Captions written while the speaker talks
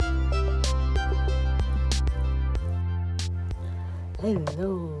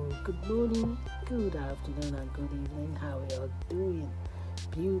Hello, good morning, good afternoon, and good evening. How are you all doing?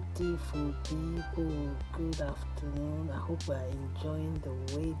 Beautiful people, good afternoon. I hope you are enjoying the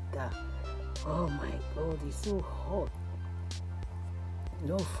weather. Oh my God, it's so hot.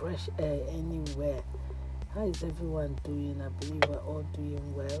 No fresh air anywhere. How is everyone doing? I believe we're all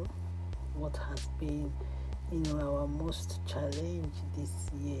doing well. What has been, our most challenge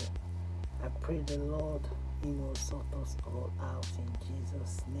this year? I pray the Lord, sort us all out in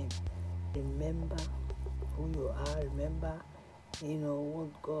Jesus' name. Remember who you are. Remember,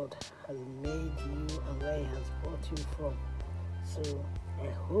 what God has made you and where He has brought you from. So I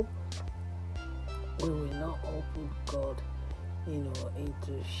hope we will not all put God,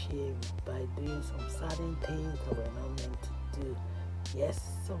 into shame by doing some certain things that we're not meant to do. Yes,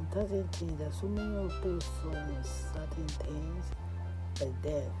 some certain things. There's so many of those certain things, but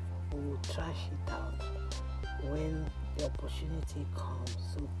then we will trash it out when the opportunity comes.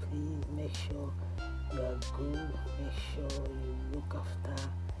 So please make sure you are good. Make sure you look after,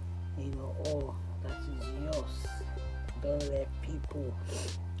 all that is yours. Don't let people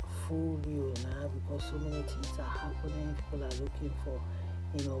fool you now, because so many things are happening. People are looking for,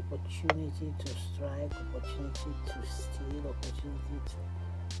 opportunity to strike, opportunity to steal, opportunity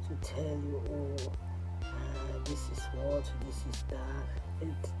to tell you, this is what, this is that.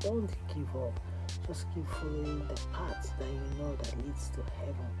 Don't give up. Just keep following the path that you know that leads to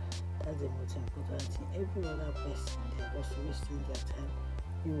heaven. That's the most important thing. Every other person, they're just wasting their time.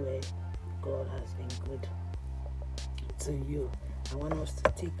 Anyway, God has been good to you. I want us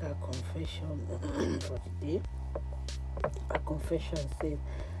to take our confession for today. Our confession says,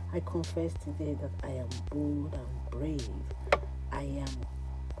 I confess today that I am bold and brave. I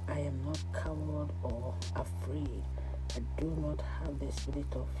am not coward or afraid. I do not have the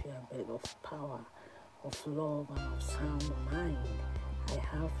spirit of fear, but of power, of love, and of sound mind. I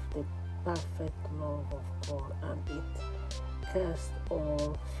have the perfect love of God, and it casts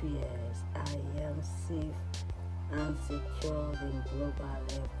all fears. I am safe and secure in global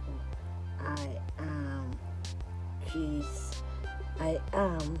level. I am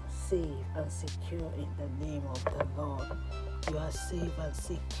safe and secure in the name of the Lord. You are safe and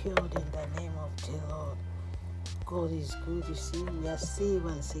secured in the name of the Lord. God is good. You see, we are safe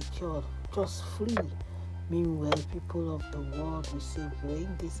and secured. Just free. Meanwhile, people of the world will say,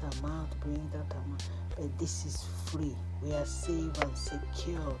 bring this amount, bring that amount. But this is free. We are safe and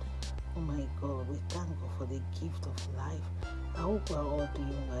secured. Oh my God, we thank God for the gift of life. I hope we are all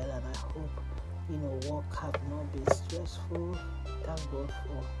doing well, and I hope, work have not been stressful. Thank God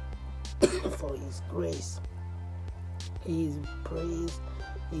for His grace. He is praised,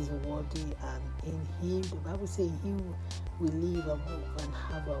 He is worthy, and in Him, the Bible says, in Him we live and move and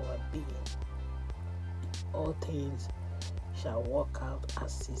have our being. All things shall work out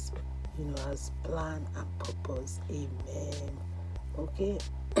as His, as plan and purpose. Amen. Okay.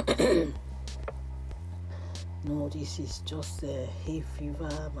 No, this is just hay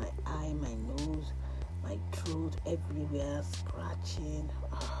fever. My eye, my nose, my throat, everywhere scratching.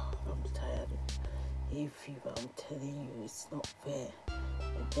 I'm tired. Hay fever. I'm telling you, it's not fair.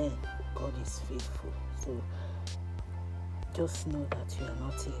 But then God is faithful. So just know that you are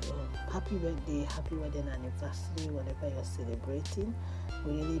not alone. Happy birthday, happy wedding anniversary, whatever you're celebrating.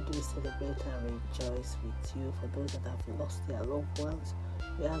 We really do celebrate and rejoice with you. For those that have lost their loved ones,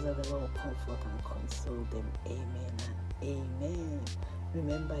 we ask that the Lord comfort and console them. Amen and amen.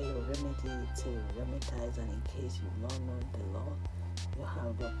 Remember your remedy to remedize, and in case you've not known the Lord, you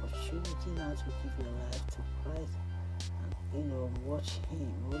have the opportunity now to give your life to Christ and, watch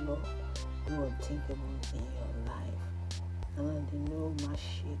Him, Lord, do unthinkable in your life. And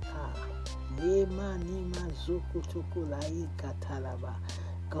Mashika Lema Nima Zuku Tuku Lai Katalaba.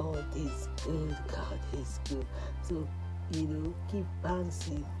 God is good, God is good. So, keep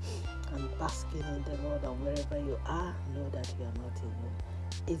bouncing and basking in the Lord, and wherever you are, know that you are not alone.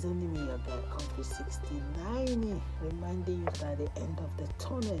 It's only me, your guy, Comfy 69, reminding you that at the end of the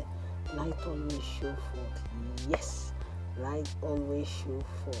tunnel, light always show forth. Yes, light always show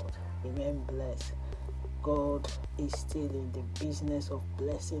forth. Remain blessed. God is still in the business of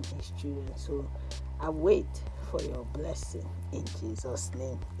blessing His children. So I wait for your blessing in Jesus'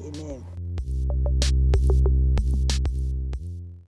 name. Amen.